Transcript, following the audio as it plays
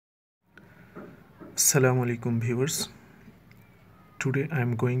Assalamu alaikum viewers. Today I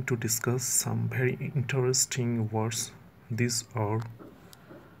am going to discuss some very interesting words. These are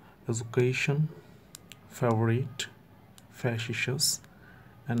education, favorite, facetious,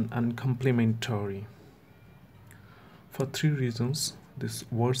 and uncomplimentary. For three reasons, these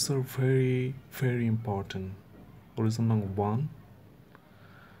words are very important. Reason number one,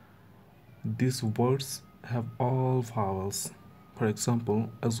 these words have all vowels. For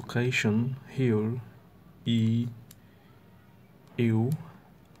example, education here, E, U,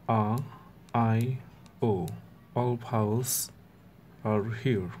 A, I, O. All vowels are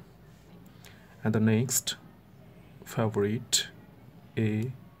here. And the next, favorite,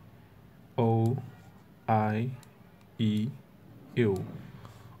 A, O, I, E, U.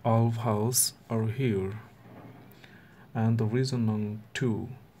 All vowels are here. And the reason number two,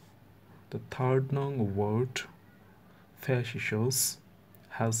 the third noun word, facetious,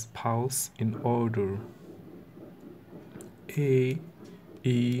 has vowels in order. A,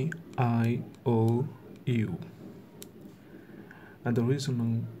 E, I, O, U. And the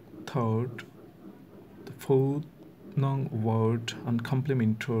reason third, the fourth noun word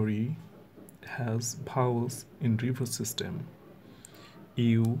uncomplimentary has vowels in reverse system.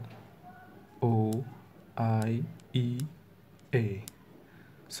 U, O, I, E, A.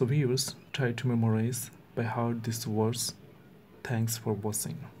 So viewers, try to memorize by heart these words. Thanks for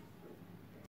watching.